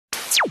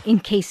in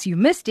case you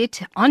missed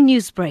it on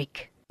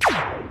Newsbreak.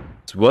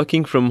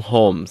 Working from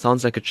home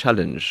sounds like a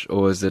challenge,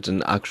 or is it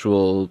an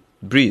actual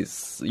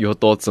breeze? Your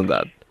thoughts on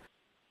that?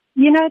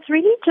 It's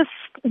really just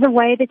the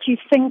way that you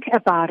think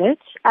about it.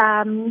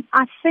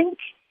 I think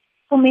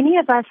for many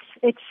of us,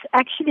 it's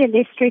actually a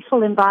less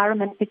stressful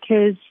environment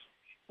because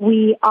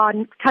we are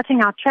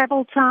cutting our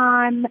travel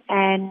time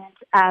and,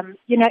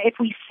 if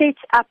we set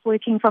up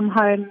working from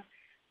home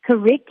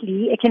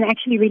correctly, it can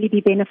actually really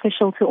be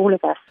beneficial to all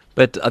of us.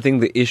 But I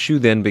think the issue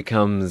then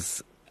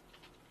becomes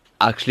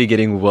actually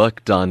getting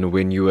work done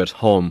when you're at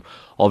home.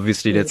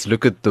 Obviously, let's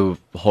look at the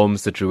home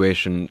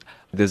situation.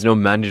 There's no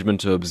management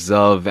to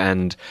observe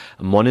and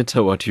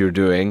monitor what you're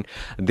doing.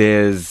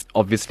 There's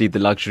obviously the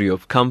luxury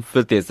of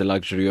comfort. There's the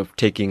luxury of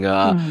taking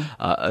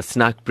a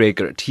snack break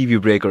or a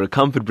TV break or a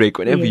comfort break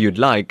whenever you'd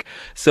like.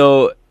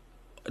 So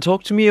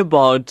talk to me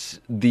about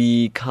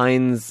the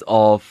kinds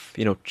of,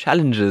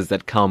 challenges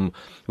that come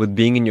with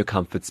being in your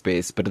comfort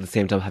space, but at the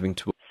same time having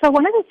to. So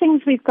one of the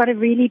things we've got to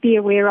really be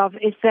aware of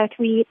is that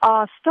we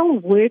are still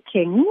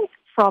working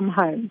from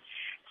home.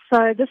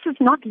 So this is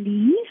not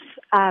leave.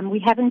 We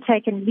haven't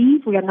taken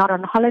leave. We are not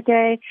on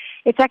holiday.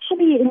 It's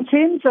actually, in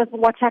terms of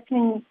what's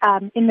happening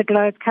in the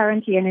globe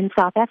currently and in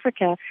South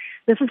Africa,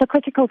 this is a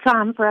critical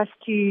time for us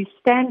to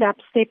stand up,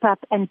 step up,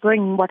 and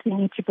bring what we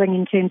need to bring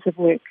in terms of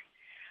work.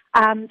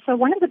 So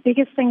one of the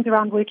biggest things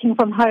around working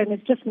from home is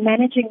just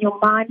managing your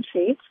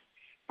mindset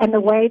and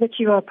the way that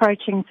you are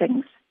approaching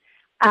things.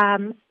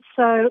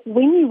 So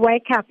when you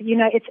wake up,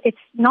 it's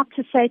not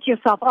to say to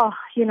yourself,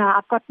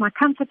 I've got my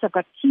comforts, I've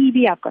got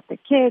TV, I've got the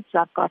kids,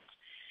 I've got,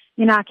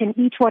 I can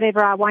eat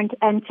whatever I want,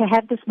 and to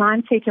have this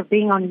mindset of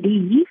being on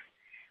leave,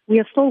 we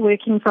are still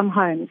working from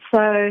home.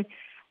 So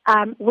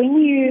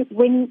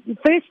the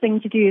first thing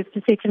to do is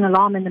to set an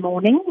alarm in the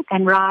morning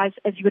and rise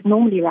as you would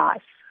normally rise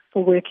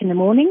for work in the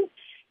morning.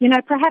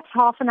 Perhaps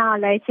half an hour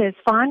later is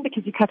fine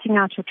because you're cutting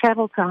out your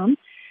travel time,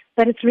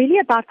 but it's really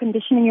about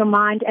conditioning your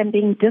mind and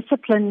being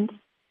disciplined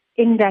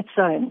in that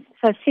zone.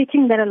 So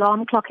setting that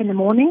alarm clock in the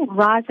morning,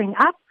 rising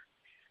up,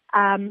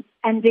 and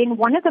then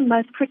one of the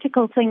most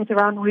critical things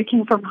around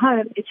working from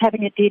home is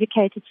having a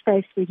dedicated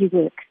space where you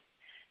work.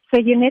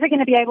 So you're never going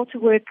to be able to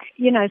work,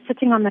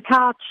 sitting on the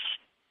couch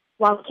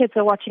while kids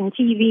are watching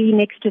TV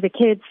next to the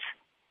kids.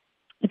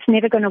 It's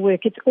never going to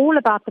work. It's all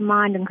about the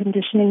mind and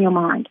conditioning your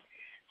mind.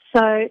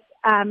 So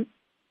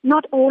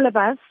not all of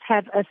us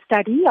have a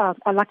study, are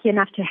lucky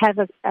enough to have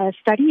a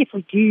study. If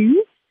we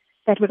do,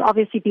 that would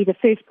obviously be the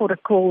first port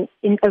of call,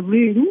 in a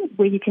room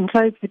where you can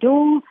close the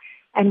door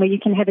and where you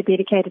can have a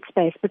dedicated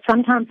space. But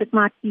sometimes it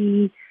might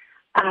be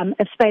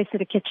a space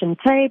at a kitchen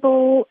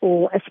table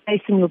or a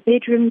space in your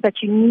bedroom,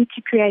 but you need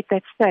to create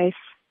that space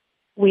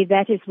where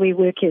that is where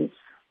work is.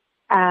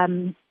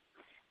 Then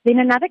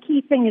another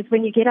key thing is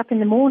when you get up in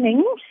the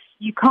morning,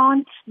 you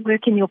can't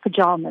work in your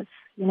pajamas.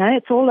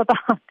 It's all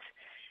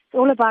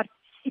about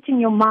setting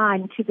your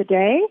mind to the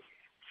day.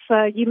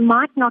 So you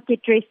might not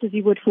get dressed as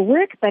you would for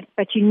work, but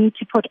you need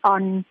to put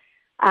on,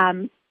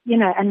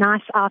 a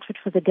nice outfit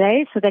for the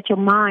day so that your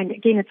mind,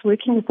 again, it's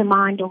working with the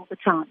mind all the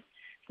time,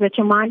 so that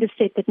your mind is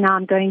set that now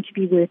I'm going to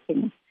be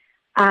working.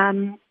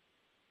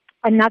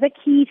 Another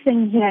key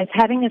thing here is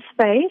having a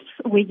space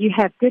where you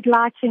have good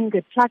lighting,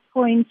 good plug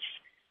points,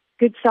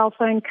 good cell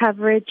phone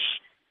coverage,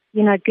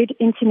 good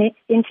internet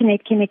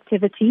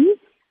connectivity,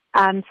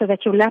 so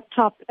that your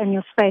laptop and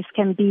your space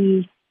can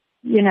be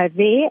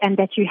there, and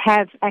that you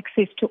have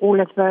access to all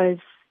of those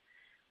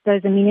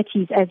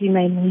amenities as you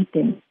may need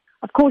them.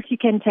 Of course, you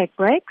can take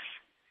breaks,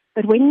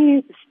 but when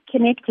you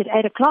connect at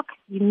 8 o'clock,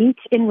 you meet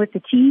in with the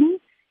team,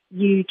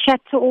 you chat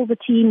to all the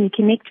team, you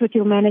connect with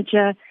your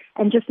manager,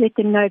 and just let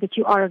them know that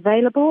you are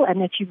available and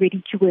that you're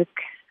ready to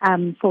work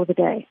for the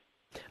day.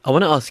 I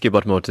want to ask you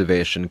about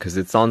motivation, because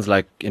it sounds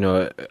like,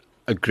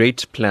 a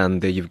great plan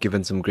there. You've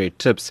given some great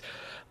tips,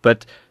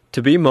 but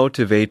to be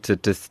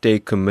motivated to stay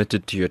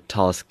committed to your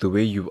task the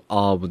way you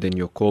are within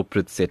your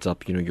corporate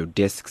setup, your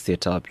desk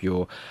setup,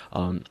 your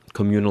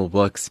communal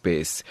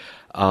workspace,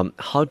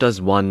 how does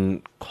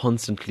one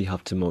constantly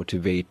have to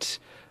motivate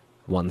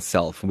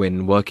oneself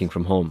when working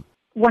from home?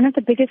 One of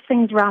the biggest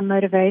things around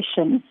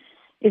motivation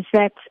is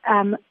that,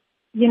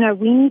 we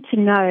need to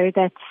know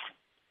that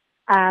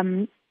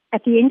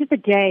at the end of the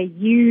day,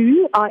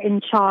 you are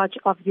in charge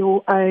of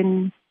your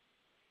own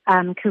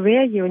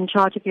career, you're in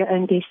charge of your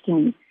own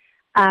destiny.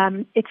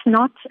 It's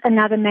not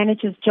another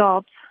manager's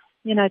job,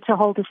 to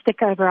hold a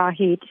stick over our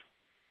head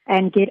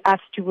and get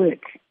us to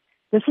work.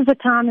 This is a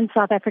time in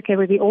South Africa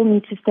where we all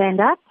need to stand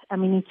up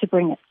and we need to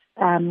bring it.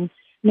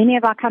 Many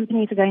of our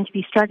companies are going to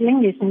be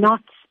struggling. There's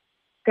not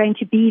going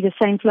to be the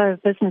same flow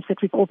of business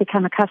that we've all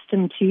become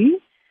accustomed to.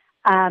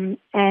 And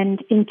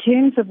in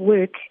terms of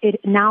work,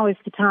 now is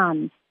the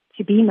time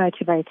to be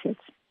motivated,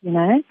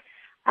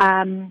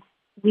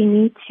 We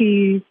need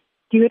to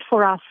do it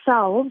for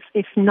ourselves,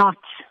 if not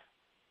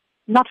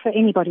for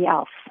anybody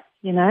else,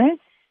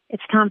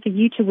 It's time for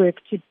you to work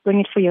to bring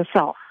it for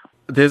yourself.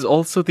 There's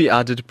also the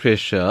added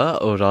pressure,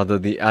 or rather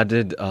the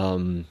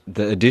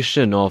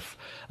addition of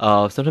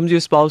sometimes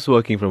your spouse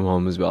working from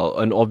home as well.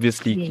 And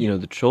obviously, Yes.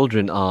 the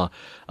children are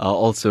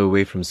also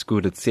away from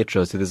school,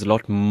 etc. So there's a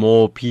lot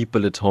more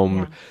people at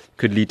home,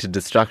 could lead to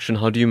distraction.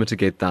 How do you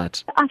mitigate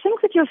that? I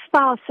think with your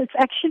spouse, it's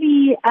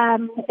actually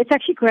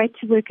great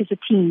to work as a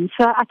team.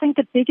 So I think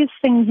the biggest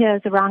thing here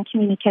is around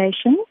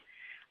communication.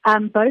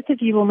 Both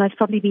of you will most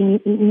probably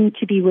need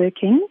to be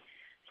working.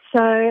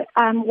 So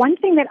one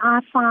thing that I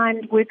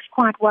find works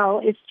quite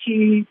well is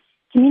to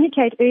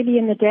communicate early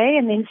in the day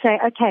and then say,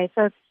 okay,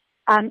 so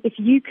if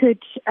you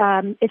could,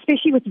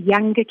 especially with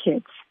younger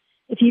kids,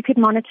 if you could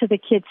monitor the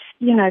kids,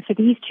 for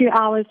these 2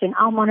 hours, then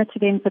I'll monitor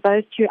them for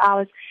those 2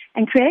 hours,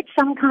 and create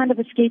some kind of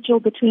a schedule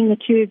between the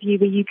two of you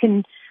where you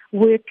can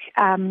work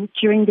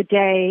during the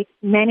day,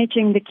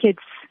 managing the kids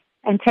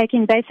and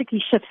taking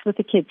basically shifts with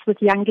the kids, with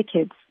younger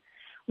kids.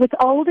 With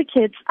older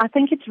kids, I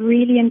think it's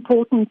really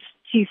important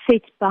to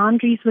set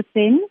boundaries with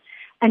them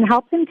and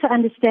help them to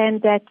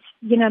understand that,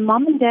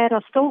 mom and dad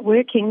are still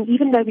working.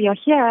 Even though we are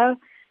here,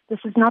 this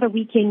is not a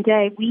weekend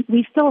day.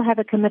 We still have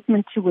a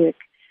commitment to work.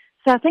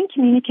 So I think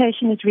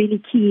communication is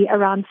really key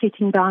around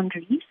setting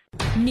boundaries.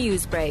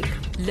 Newsbreak,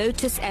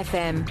 Lotus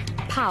FM,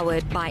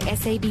 powered by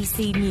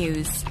SABC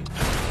News.